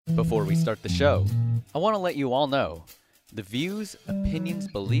Before we start the show, I want to let you all know the views, opinions,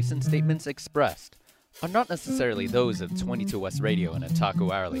 beliefs, and statements expressed are not necessarily those of 22 West Radio and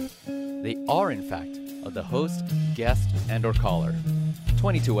Otaku Hourly. They are, in fact, of the host, guest, and/or caller.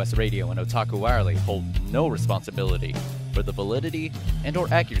 22 West Radio and Otaku Hourly hold no responsibility for the validity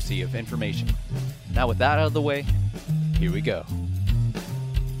and/or accuracy of information. Now, with that out of the way, here we go.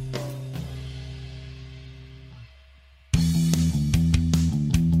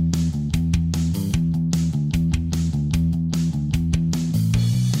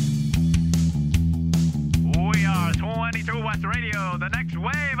 Radio, the next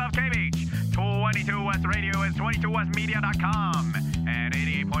wave of KBH. 22 West Radio is 22westmedia.com and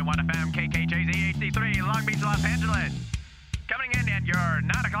 88.1 FM KKJZ HD3 Long Beach, Los Angeles. Coming in at your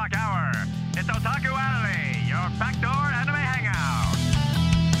 9 o'clock hour, it's Otaku Alley, your backdoor anime hangout.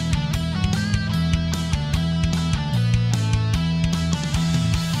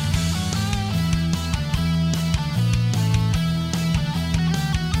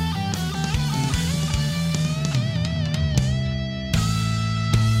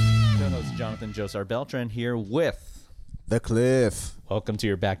 Jonathan Josar Beltran here with The Cliff. Welcome to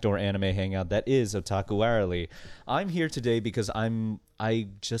your backdoor anime hangout that is Otaku Hourly. I'm here today because I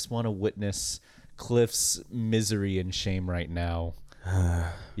just want to witness Cliff's misery and shame right now.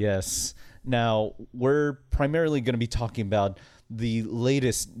 Yes. Now, we're primarily going to be talking about the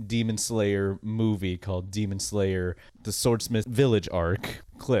latest Demon Slayer movie called Demon Slayer, the Swordsmith Village arc.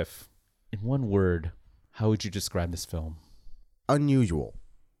 Cliff, in one word, how would you describe this film? Unusual.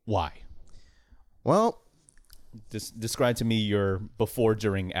 Why? Well, describe to me your before,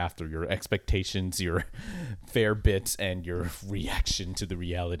 during, after, your expectations, your fair bits, and your reaction to the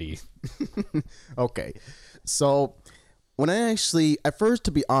reality. Okay. So, when I actually, at first,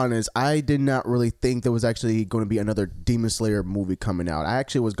 to be honest, I did not really think there was actually going to be another Demon Slayer movie coming out. I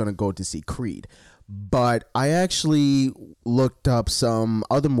actually was going to go to see Creed. But I actually looked up some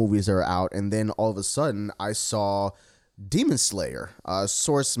other movies that are out, and then all of a sudden, I saw Demon Slayer,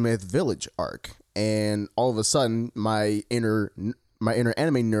 Swordsmith Village arc. And all of a sudden, my inner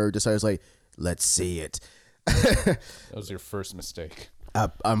anime nerd decides, like, let's see it. That was your first mistake.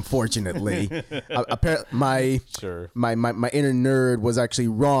 Unfortunately, apparently my inner nerd was actually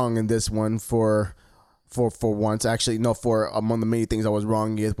wrong in this one for once. Actually, no, for among the many things I was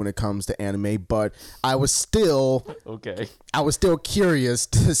wrong with when it comes to anime. But I was still okay. I was still curious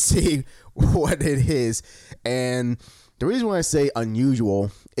to see what it is, and the reason why I say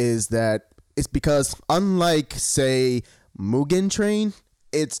unusual is that it's because, unlike, say, Mugen Train,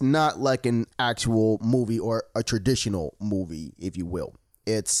 it's not like an actual movie or a traditional movie, if you will.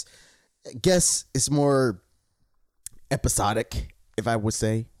 I guess it's more episodic, if I would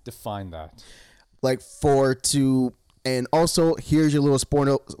say. Define that. And also, here's your little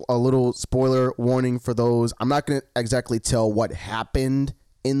spoiler warning for those. I'm not going to exactly tell what happened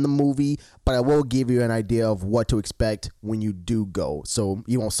in the movie, but I will give you an idea of what to expect when you do go, so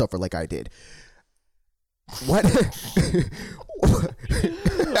you won't suffer like I did. What?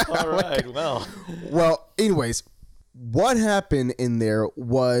 All right, well, anyways, what happened in there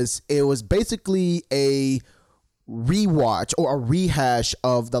was, it was basically a rewatch or a rehash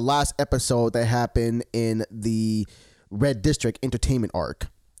of the last episode that happened in the Red District Entertainment arc.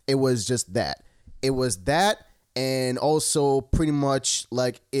 It was just that. It was that. And also pretty much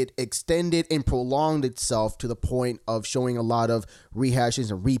like it extended and prolonged itself to the point of showing a lot of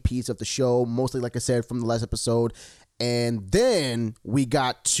rehashes and repeats of the show, mostly, like I said, from the last episode. And then we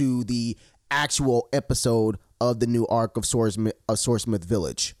got to the actual episode of the new arc of Swordsmith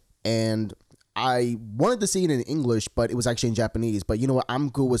Village. And I wanted to see it in English, but it was actually in Japanese. But you know what? I'm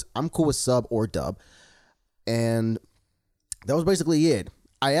cool with sub or dub. And that was basically it.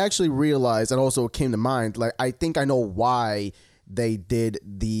 I actually realized, and also came to mind, like, I think I know why they did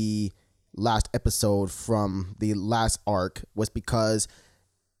the last episode from the last arc, was because,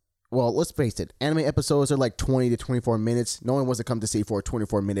 well, let's face it, anime episodes are like 20 to 24 minutes. No one wants to come to see for a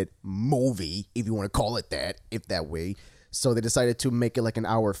 24-minute movie, if you want to call it that, if that way. So they decided to make it like an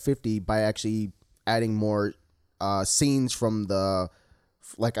hour 50 by actually adding more scenes from the,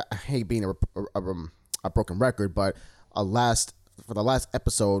 like, I hate being a broken record, but for the last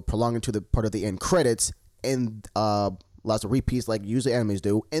episode, prolonging to the part of the end credits, and lots of repeats like usually animes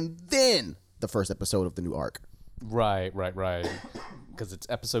do, and then the first episode of the new arc. Right. Because it's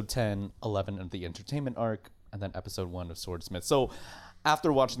episode 10, 11 of the entertainment arc, and then episode 1 of Swordsmith. So,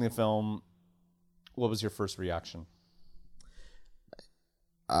 after watching the film, what was your first reaction?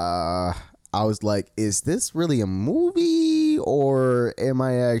 I was like, is this really a movie, or am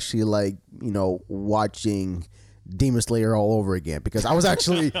I actually, like, watching Demon Slayer all over again, because I was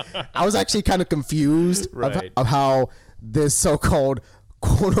actually kind of confused of how this so-called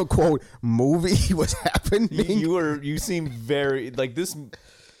quote unquote movie was happening. You seem very like this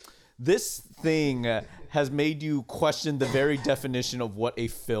thing has made you question the very definition of what a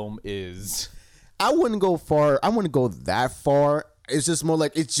film is. I wouldn't go that far. It's just more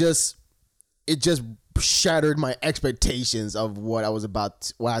like it just shattered my expectations of what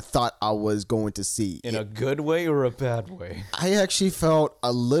I thought I was going to see. In a good way or a bad way? I actually felt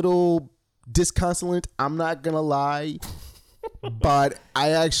a little disconsolate, I'm not gonna lie. But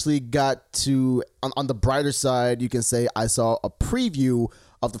I actually got to, on the brighter side, you can say I saw a preview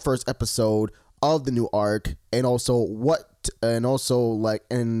of the first episode of the new arc, and also like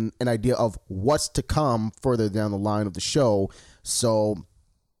an idea of what's to come further down the line of the show. So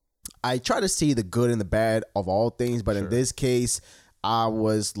I try to see the good and the bad of all things, but in this case, I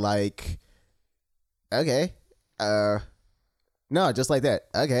was like, okay, no, just like that,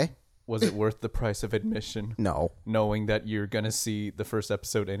 okay. Was it worth the price of admission? No. Knowing that you're going to see the first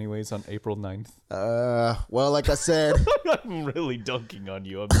episode anyways on April 9th? Well, like I said, I'm really dunking on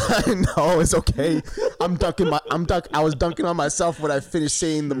you. No, it's okay. I was dunking on myself when I finished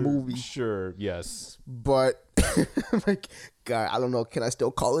seeing the movie. Sure, yes. But like, God, I don't know. Can I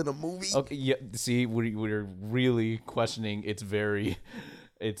still call it a movie? Okay, yeah. See, we're really questioning its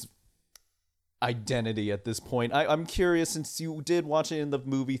identity at this point. I'm curious, since you did watch it in the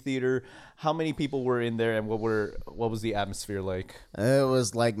movie theater, how many people were in there, and what was the atmosphere like? It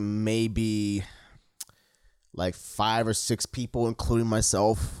was like maybe like 5 or 6 people, including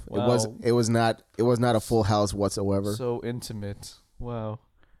myself. Wow. It was not a full house whatsoever. So intimate. Wow.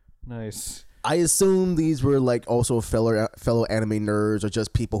 Nice. I assume these were like also fellow anime nerds, or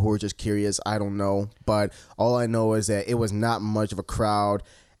just people who were just curious. I don't know, but all I know is that it was not much of a crowd.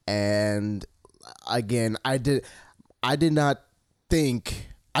 And again, I did not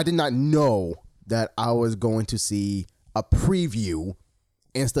know that I was going to see a preview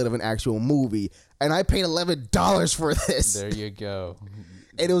instead of an actual movie, and I paid $11 for this. There you go.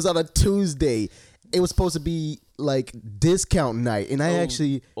 And it was on a Tuesday. It was supposed to be like discount night, and I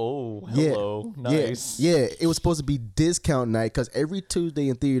actually hello, nice. Yeah, it was supposed to be discount night, because every Tuesday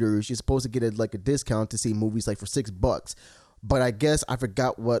in theaters you're supposed to get a discount to see movies like for $6. But I guess I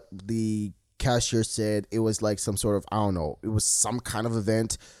forgot what the cashier said. It was like some sort of, I don't know, it was some kind of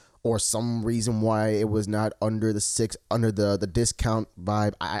event or some reason why it was not under the discount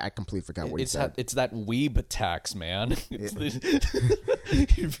vibe. I completely forgot what he said. It's that weeb tax, man. You're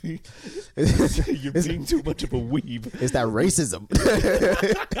being too much of a weeb. It's that racism.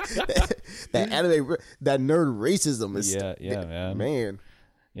 that anime, that nerd racism is. Yeah, man.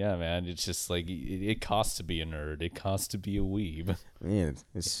 Yeah, man. It's just like it costs to be a nerd. It costs to be a weeb. Man,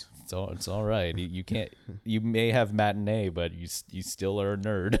 it's all right. You can't. You may have matinee, but you still are a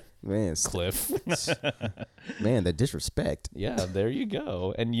nerd. Man, Cliff. Man, the disrespect. Yeah, there you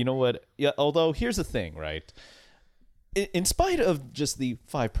go. And you know what? Yeah. Although here's the thing, right? In spite of just the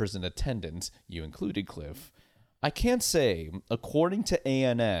 5-person attendance, you included, Cliff, I can't say, according to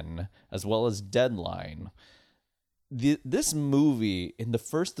ANN as well as Deadline, this movie in the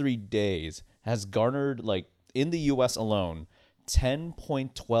first 3 days has garnered, like, in the US alone,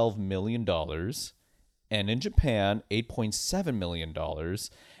 $10.12 million, and in Japan, $8.7 million.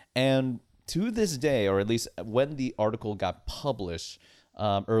 And to this day, or at least when the article got published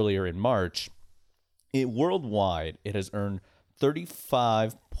earlier in March, worldwide, it has earned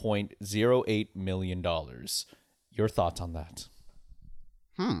 $35.08 million. Your thoughts on that?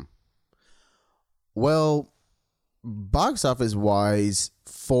 Well, box office wise,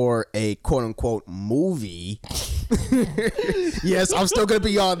 for a quote unquote movie, yes, I'm still gonna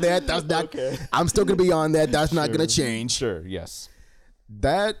be on that. That's not. Okay. I'm still gonna be on that. That's not gonna change. Sure. Yes.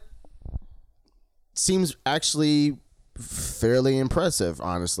 That seems actually fairly impressive,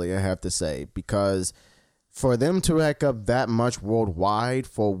 honestly, I have to say, because for them to rack up that much worldwide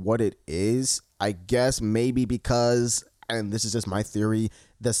for what it is, I guess maybe because, and this is just my theory,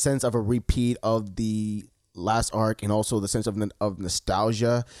 the sense of a repeat of the last arc, and also the sense of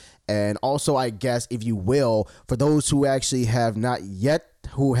nostalgia, and also, I guess, if you will, for those who actually haven't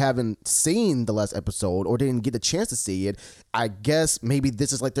seen the last episode or didn't get the chance to see it, I guess maybe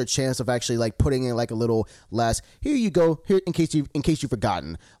this is like their chance of actually like putting in like a little last, here you go, here in case you've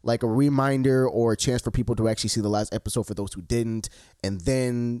forgotten, like a reminder or a chance for people to actually see the last episode for those who didn't, and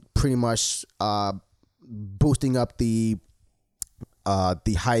then pretty much boosting up the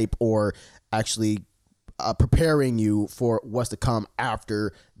hype, or actually preparing you for what's to come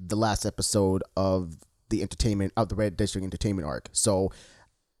after the last episode of the Red District Entertainment arc. So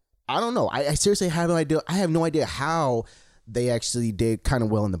I don't know. I seriously have no idea. I have no idea how they actually did kind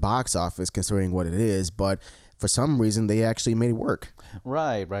of well in the box office considering what it is, but for some reason they actually made it work.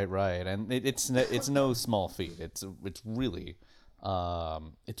 Right. And it's no small feat. It's really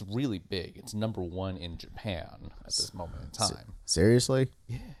big. It's number 1 in Japan at this moment in time. Seriously?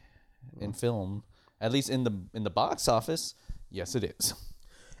 Yeah. In film, at least in the box office, yes it is.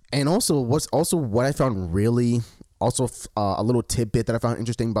 And also what I found really a little tidbit that I found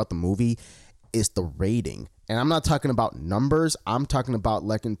interesting about the movie is the rating. And I'm not talking about numbers. I'm talking about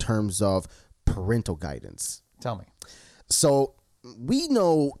like in terms of parental guidance. Tell me. So we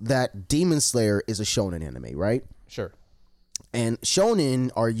know that Demon Slayer is a shonen anime, right? Sure. And shonen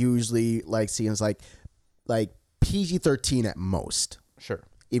are usually like seen as like PG-13 at most. Sure.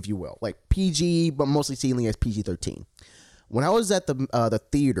 If you will. Like PG, but mostly seen as PG-13. When I was at the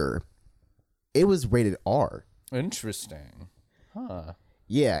theater, it was rated R. Interesting. Huh.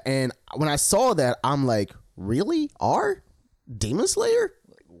 Yeah, and when I saw that, I'm like, really? R? Demon Slayer?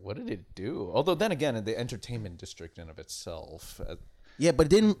 What did it do? Although then again, the entertainment district in of itself. Yeah, but it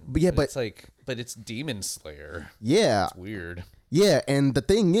didn't. Yeah, but it's Demon Slayer. Yeah, it's weird. Yeah, and the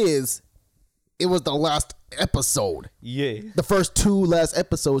thing is, it was the last episode. Yeah, the first 2 last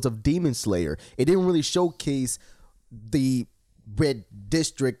episodes of Demon Slayer. It didn't really showcase the Red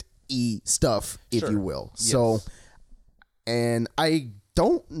District stuff, if you will. Yes. So, and I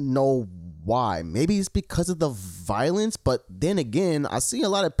don't know why. Maybe it's because of the violence, but then again, I see a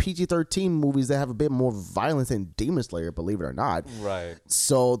lot of PG-13 movies that have a bit more violence than Demon Slayer, believe it or not. Right.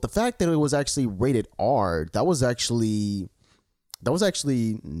 So the fact that it was actually rated R, that was actually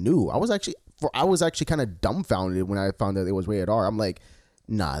new. I was actually kind of dumbfounded when I found that it was rated R. I'm like,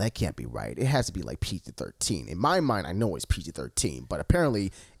 nah, that can't be right. It has to be like PG-13. In my mind, I know it's PG-13, but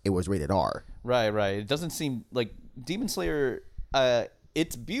apparently it was rated R. Right. It doesn't seem like Demon Slayer.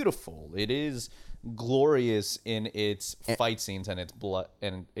 It's beautiful. It is glorious in its fight scenes and its blood,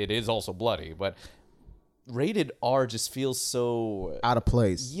 and it is also bloody. But rated R just feels so out of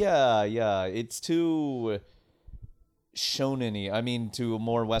place. Yeah. It's too shonen-y. I mean, to a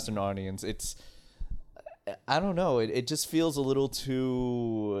more Western audience, it's. I don't know. It just feels a little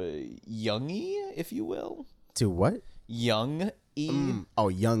too young-y, if you will. To what? Young-y.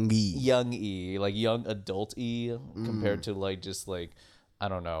 Young-y. Young-y. Like young adult-y compared to like just like, I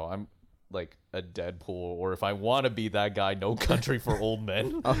don't know. I'm like a Deadpool, or if I want to be that guy, No Country for Old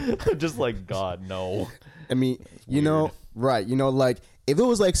Men. Just like, God, no. I mean, you know, right. You know, like if it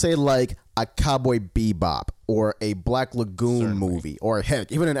was like, say, like a Cowboy Bebop or a Black Lagoon movie, or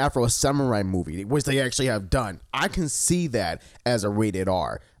heck, even an Afro Samurai movie, which they actually have done, I can see that as a rated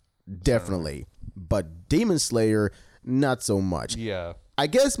R, definitely. But Demon Slayer, not so much. Yeah. I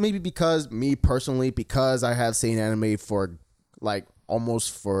guess maybe because me personally, because I have seen anime for like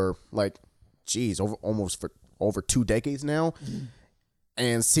almost for over 2 decades now.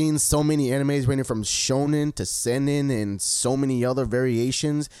 And seen so many animes ranging from shonen to seinen and so many other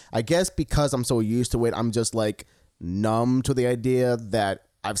variations. I guess because I'm so used to it, I'm just like numb to the idea that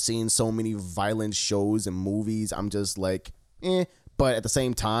I've seen so many violent shows and movies. I'm just like, eh. But at the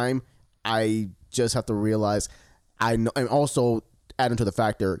same time, I just have to realize I know, and also add into the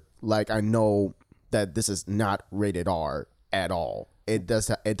factor, like I know that this is not rated R at all. It does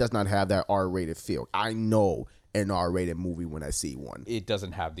not have that R-rated feel. I know an R-rated movie when I see one. It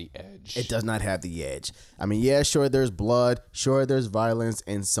doesn't have the edge. It does not have the edge. I mean, yeah, sure, there's blood, sure, there's violence,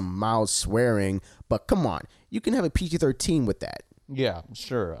 and some mild swearing, but come on, you can have a PG-13 with that. Yeah,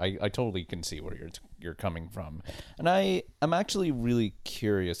 sure. I totally can see where you're coming from, and I'm actually really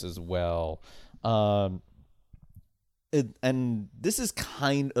curious as well. And this is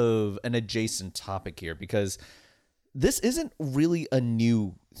kind of an adjacent topic here because this isn't really a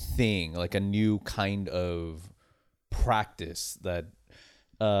new thing, like a new kind of practice that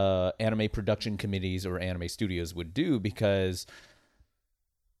anime production committees or anime studios would do, because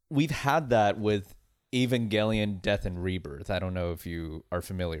we've had that with Evangelion Death and Rebirth. I don't know if you are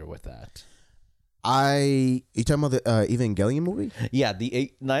familiar with that. You talking about the Evangelion movie? Yeah,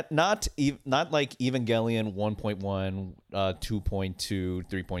 the not like Evangelion 1.1, 2.2,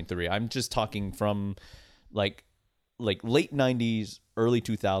 3.3. I'm just talking from like late 90s, early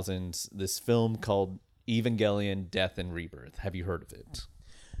 2000s, this film called Evangelion Death and Rebirth. Have you heard of it?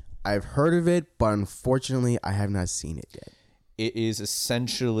 I've heard of it, but unfortunately I have not seen it yet. It is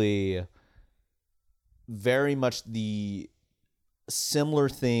essentially very much the similar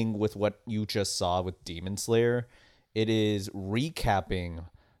thing with what you just saw with Demon Slayer. It is recapping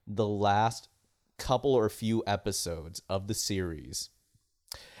the last couple or few episodes of the series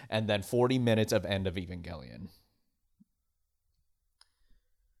and then 40 minutes of End of Evangelion.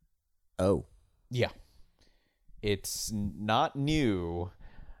 Oh. Yeah. It's not new,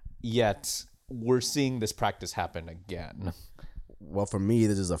 yet we're seeing this practice happen again. Well, for me,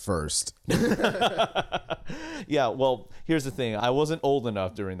 this is a first. Yeah, well, here's the thing. I wasn't old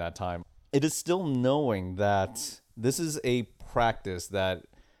enough during that time. It is still knowing that this is a practice that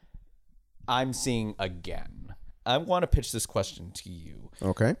I'm seeing again. I want to pitch this question to you.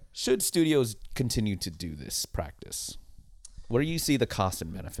 Okay. Should studios continue to do this practice? Where do you see the cost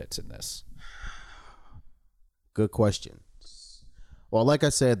and benefits in this? Good question. Well, like I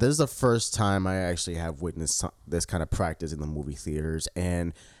said, this is the first time I actually have witnessed this kind of practice in the movie theaters.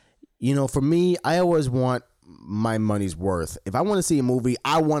 And, you know, for me, I always want my money's worth. If I want to see a movie,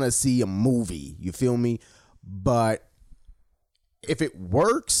 I want to see a movie. You feel me? But if it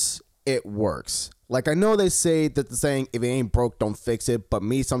works, it works. Like, I know they say that the saying, if it ain't broke, don't fix it. But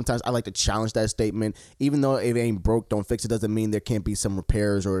me, sometimes I like to challenge that statement. Even though if it ain't broke, don't fix it, doesn't mean there can't be some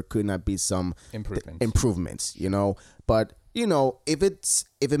repairs or it could not be some improvements, you know. But, you know, if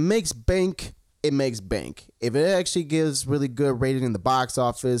it makes bank, it makes bank. If it actually gives really good rating in the box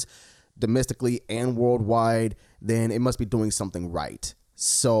office, domestically and worldwide, then it must be doing something right.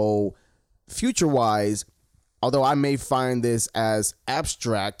 So, future-wise, although I may find this as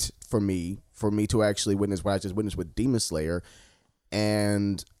abstract for me to actually witness what I just witnessed with Demon Slayer,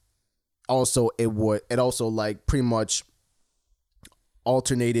 and also it also like pretty much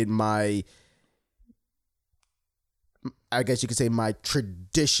alternated my, I guess you could say, my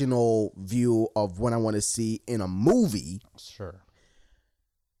traditional view of what I want to see in a movie. Sure.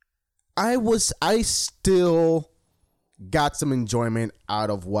 I still got some enjoyment out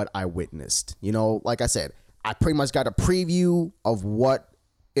of what I witnessed. You know, like I said, I pretty much got a preview of what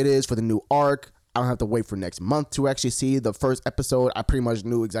it is for the new arc. I don't have to wait for next month to actually see the first episode. I pretty much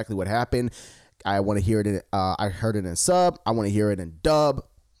knew exactly what happened. I want to hear it in, I heard it in sub. I want to hear it in dub,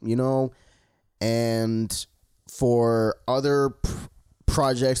 you know. And for other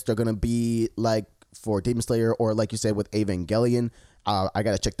projects, they're going to be like for Demon Slayer or like you said with Evangelion. I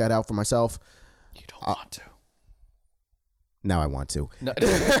got to check that out for myself. You don't want to. Now I want to. No.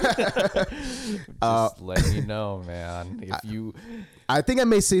 Just let you know, man. I think I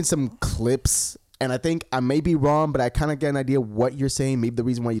may see some clips, and I think I may be wrong, but I kind of get an idea what you're saying. Maybe the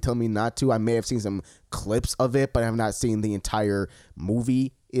reason why you tell me not to, I may have seen some clips of it, but I have not seen the entire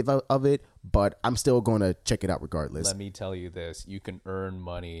movie of it. But I'm still going to check it out regardless. Let me tell you this: you can earn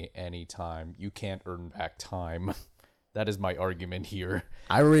money anytime. You can't earn back time. That is my argument here.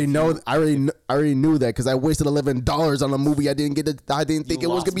 I already knew that because I wasted $11 on a movie. I didn't think it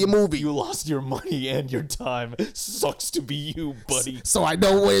was gonna be a movie. You lost your money and your time. Sucks to be you, buddy. So I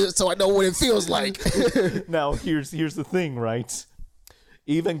know what it feels like. Now here's the thing, right?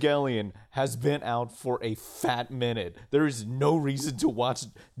 Evangelion has been out for a fat minute. There is no reason to watch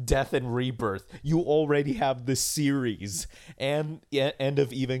Death and Rebirth. You already have the series and end of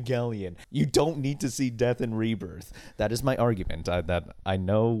Evangelion. You don't need to see Death and Rebirth. That is my argument. I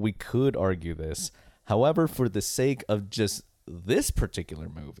know we could argue this. However, for the sake of just this particular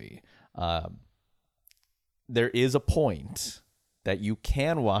movie, there is a point that you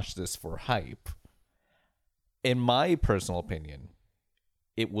can watch this for hype. In my personal opinion,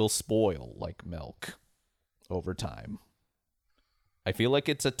 it will spoil like milk over time. I feel like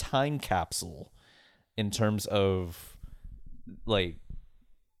it's a time capsule in terms of like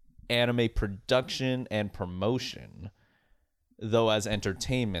anime production and promotion. Though as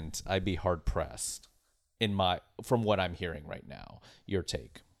entertainment, I'd be hard pressed from what I'm hearing right now. Your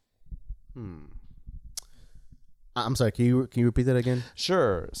take. I'm sorry, can you repeat that again?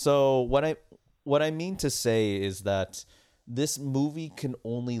 Sure. So what I mean to say is that this movie can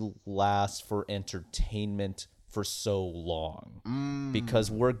only last for entertainment for so long because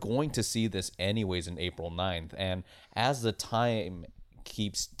we're going to see this anyways in April 9th. And as the time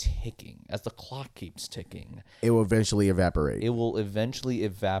keeps ticking, as the clock keeps ticking, it will eventually evaporate. It will eventually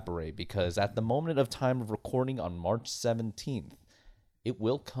evaporate because at the moment of time of recording on March 17th, it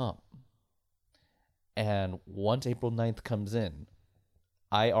will come. And once April 9th comes in,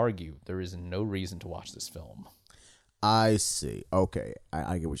 I argue there is no reason to watch this film. I see. Okay.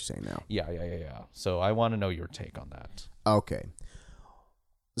 I get what you're saying now. Yeah. So I want to know your take on that. Okay.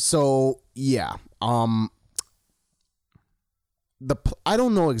 So, yeah. I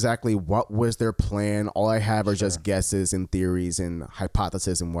don't know exactly what was their plan. All I have are just guesses and theories and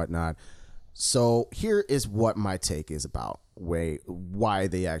hypotheses and whatnot. So here is what my take is about why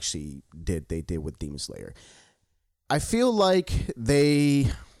they actually did with Demon Slayer. I feel like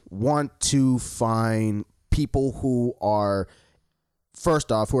they want to find people who are, first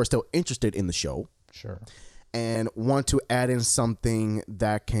off, who are still interested in the show. Sure. and want to add in something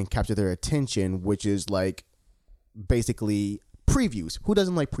that can capture their attention, which is like basically previews. Who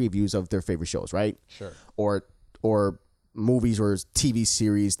doesn't like previews of their favorite shows, right? Sure. Or movies or TV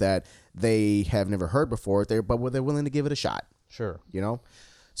series that they have never heard before, but they're willing to give it a shot. Sure. You know?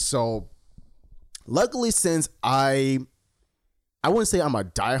 So luckily, since I wouldn't say I'm a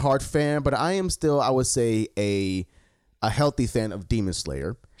diehard fan, but I am still, I would say, a healthy fan of Demon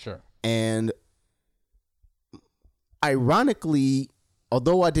Slayer. Sure. And ironically,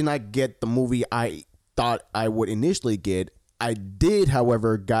 although I did not get the movie I thought I would initially get, I did,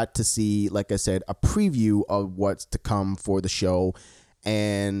 however, got to see, like I said, a preview of what's to come for the show.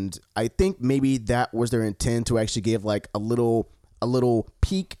 And I think maybe that was their intent, to actually give like a little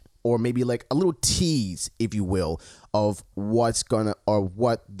peek, or maybe like a little tease, if you will, of what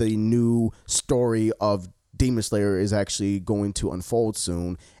the new story of Demon Slayer is actually going to unfold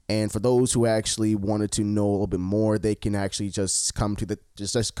soon. And for those who actually wanted to know a little bit more, they can actually just come to the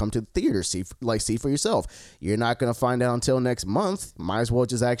theater, see for yourself. You're not going to find out until next month. Might as well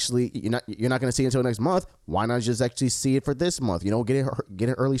just actually, you're not going to see it until next month. Why not just actually see it for this month? Get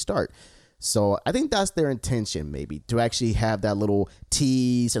an early start. So I think that's their intention, maybe, to actually have that little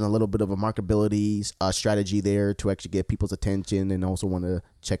tease and a little bit of a marketability strategy there to actually get people's attention, and also want to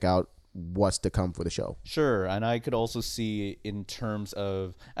check out what's to come for the show. Sure. And I could also see, in terms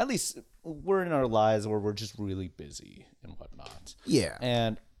of, at least we're in our lives where we're just really busy and whatnot. Yeah.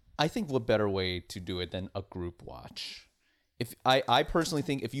 And I think what better way to do it than a group watch? If I personally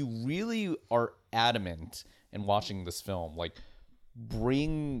think, if you really are adamant in watching this film, like,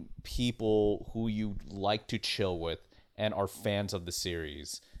 bring people who you like to chill with and are fans of the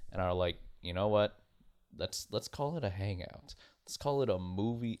series and are like, you know what? Let's call it a hangout. Let's call it a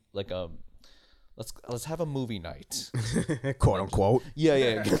movie, like let's have a movie night, quote unquote.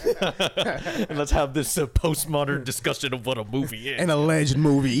 Yeah. And let's have this postmodern discussion of what a movie is. An alleged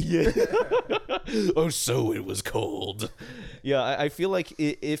movie. Yeah. Oh, so it was cold. Yeah, I feel like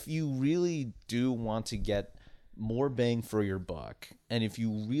if you really do want to get more bang for your buck, and if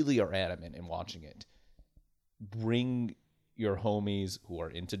you really are adamant in watching it, bring your homies who are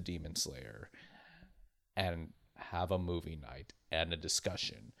into Demon Slayer and have a movie night and a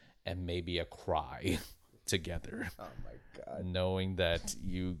discussion and maybe a cry together. Oh my god. Knowing that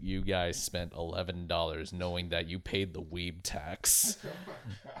you guys spent $11, knowing that you paid the weeb tax.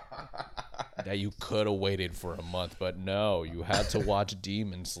 That you could have waited for a month, but no, you had to watch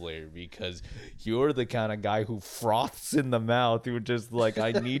Demon Slayer because you're the kind of guy who froths in the mouth, who just like,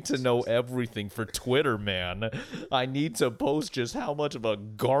 I need to know everything for Twitter, man. I need to post just how much of a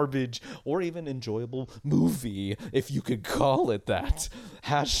garbage or even enjoyable movie, if you could call it that.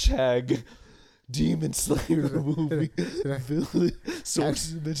 Hashtag Demon Slayer movie.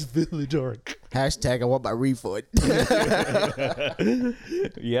 Swordsmith Village arc. Hashtag I want my refund.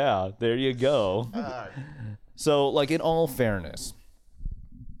 Yeah, there you go. So, like, in all fairness,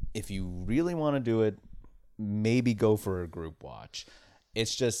 if you really want to do it, maybe go for a group watch.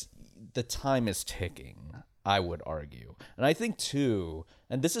 It's just the time is ticking, I would argue. And I think, too,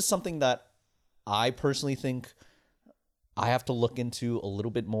 and this is something that I personally think I have to look into a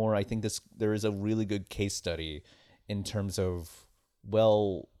little bit more. I think there is a really good case study in terms of,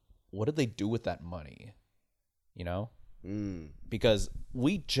 well, what did they do with that money? You know? Because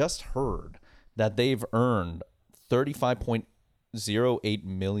we just heard that they've earned $35.08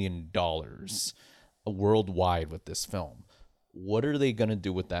 million worldwide with this film. What are they going to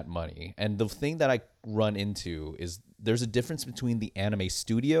do with that money? And the thing that I run into is there's a difference between the anime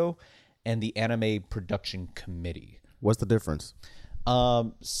studio and the anime production committee. What's the difference?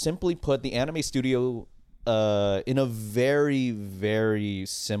 Simply put, the anime studio, in a very, very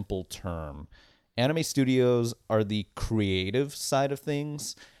simple term, anime studios are the creative side of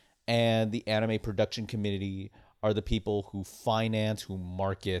things, and the anime production committee are the people who finance, who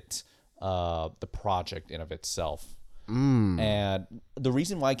market the project in of itself. And the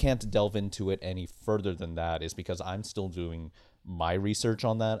reason why I can't delve into it any further than that is because I'm still doing my research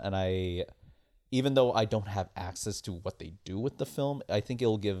on that, and even though I don't have access to what they do with the film, I think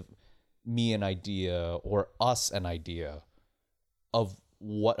it'll give me an idea, or us an idea, of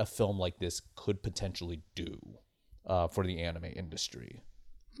what a film like this could potentially do for the anime industry.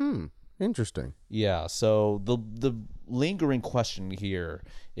 Interesting. Yeah, so the lingering question here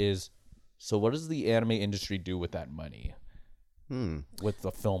is, so what does the anime industry do with that money? With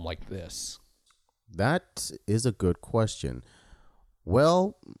a film like this? That is a good question.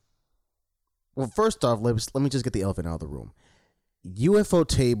 Well, first off, let me just get the elephant out of the room. UFO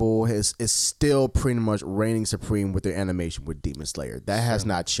Table is still pretty much reigning supreme with their animation with Demon Slayer. That has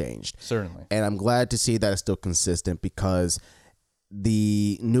not changed. Certainly. And I'm glad to see that it's still consistent because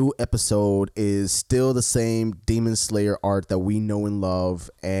the new episode is still the same Demon Slayer art that we know and love.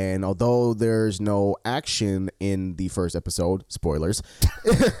 And although there's no action in the first episode, spoilers,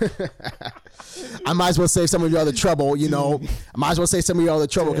 I might as well save some of y'all the trouble, I might as well save some of y'all the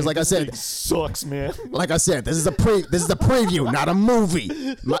trouble because, like I said, sucks, man. Like I said, this is a preview, not a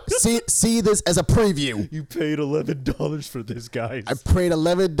movie. See this as a preview. You paid $11 for this, guys. I paid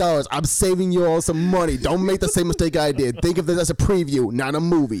 $11. I'm saving you all some money. Don't make the same mistake I did. Think of this as a preview, not a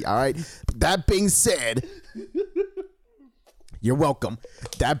movie. All right. That being said, you're welcome.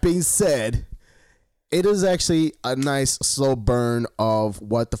 That being said, it is actually a nice slow burn of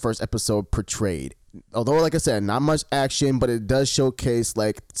what the first episode portrayed. Although, like I said, not much action, but it does showcase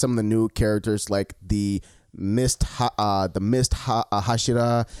like some of the new characters, like the Hashira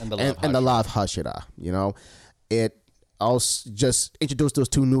and the Love Hashira. It also just introduced those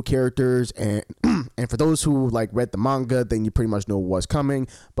two new characters, and and for those who like read the manga, then you pretty much know what's coming.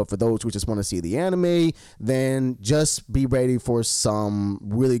 But for those who just want to see the anime, then just be ready for some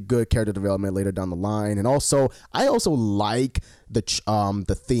really good character development later down the line. And also, I also like the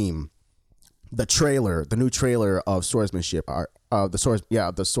theme. The new trailer of Swordsmanship arc,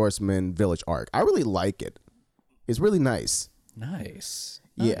 the Swordsman Village arc. I really like it. It's really nice. Nice.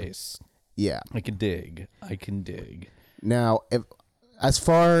 Yeah. I can dig. Now, as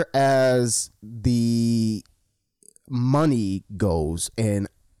far as the money goes, and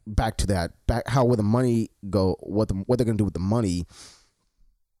back to that, how will the money go? What they're gonna do with the money?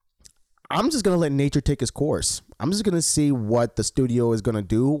 I'm just going to let nature take its course. I'm just going to see what the studio is going to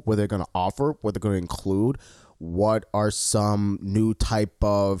do, what they're going to offer, what they're going to include, what are some new type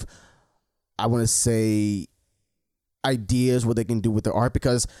of, I want to say, ideas, what they can do with their art.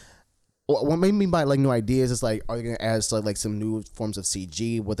 Because what made me by like new ideas is like, are they going to add like some new forms of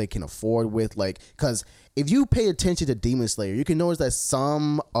CG, what they can afford with, like, because if you pay attention to Demon Slayer, you can notice that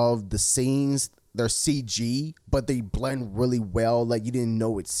some of the scenes, they're CG, but they blend really well. Like, you didn't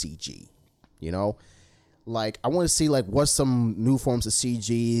know it's CG. Like, I want to see like what some new forms of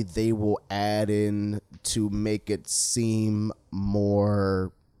CG they will add in to make it seem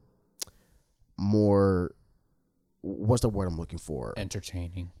more what's the word I'm looking for?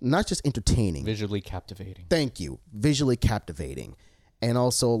 Entertaining. Not just entertaining. Visually captivating. Thank you. Visually captivating. And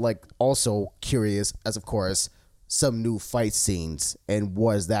also curious as, of course, some new fight scenes and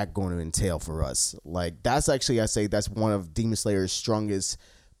what is that going to entail for us. Like, that's actually, I say that's one of Demon Slayer's strongest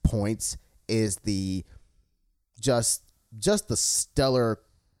points, is the just the stellar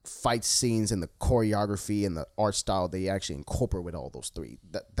fight scenes and the choreography and the art style they actually incorporate with all those three.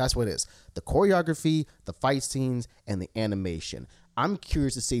 That's what it is. The choreography, the fight scenes, and the animation. I'm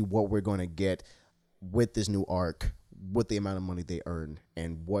curious to see what we're going to get with this new arc, with the amount of money they earn,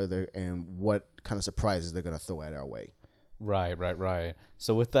 and what kind of surprises they're going to throw at our way. Right.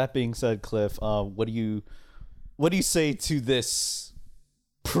 So with that being said, Cliff, what do you say to this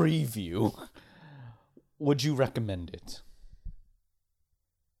preview? Would you recommend it?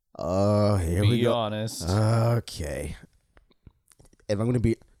 Here we go. Be honest. Okay. If I'm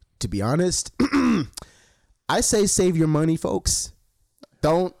going to be honest, I say save your money, folks.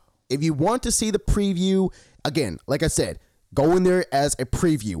 If you want to see the preview, again, like I said, go in there as a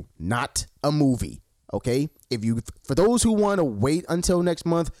preview, not a movie. Okay? For those who want to wait until next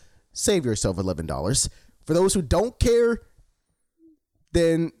month, save yourself $11. For those who don't care,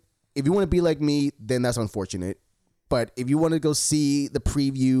 then if you want to be like me, then that's unfortunate. But if you want to go see the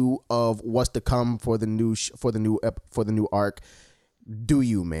preview of what's to come for the new arc, do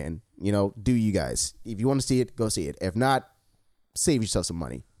you, man? Do you guys? If you want to see it, go see it. If not, save yourself some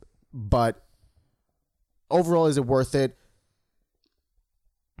money. But overall, is it worth it?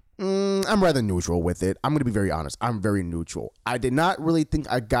 I'm rather neutral with it. I'm going to be very honest. I'm very neutral. I did not really think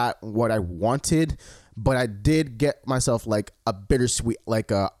I got what I wanted, but I did get myself like a bittersweet,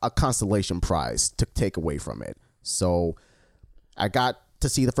 like a consolation prize to take away from it. So I got to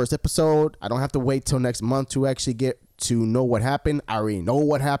see the first episode. I don't have to wait till next month to actually get to know what happened. I already know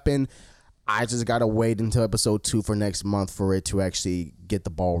what happened. I just got to wait until episode 2 for next month for it to actually get the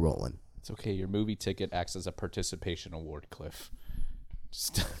ball rolling. It's okay. Your movie ticket acts as a participation award, Cliff.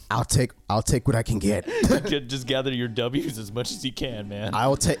 I'll take what I can get. Just gather your W's as much as you can, man.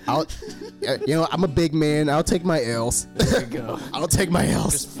 I'm a big man. I'll take my L's. There you go. I'll take my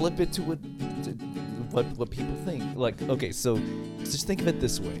L's. Just flip it to what people think. Like, okay, so just think of it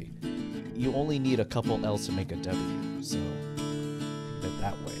this way. You only need a couple L's to make a W. So think of it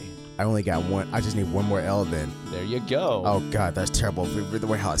that way. I only got one. I just need one more L then. There you go. Oh God, that's terrible. The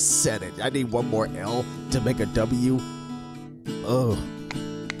way how I said it. I need one more L to make a W. Ugh.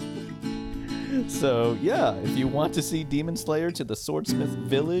 So, yeah, if you want to see Demon Slayer to the Swordsmith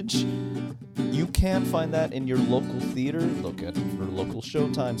Village, you can find that in your local theater. Look at for local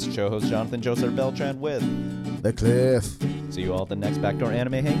showtimes. Show host Jonathan Joseph Beltran with The Cliff. See you all at the next Backdoor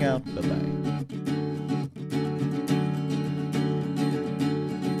Anime Hangout. Bye-bye.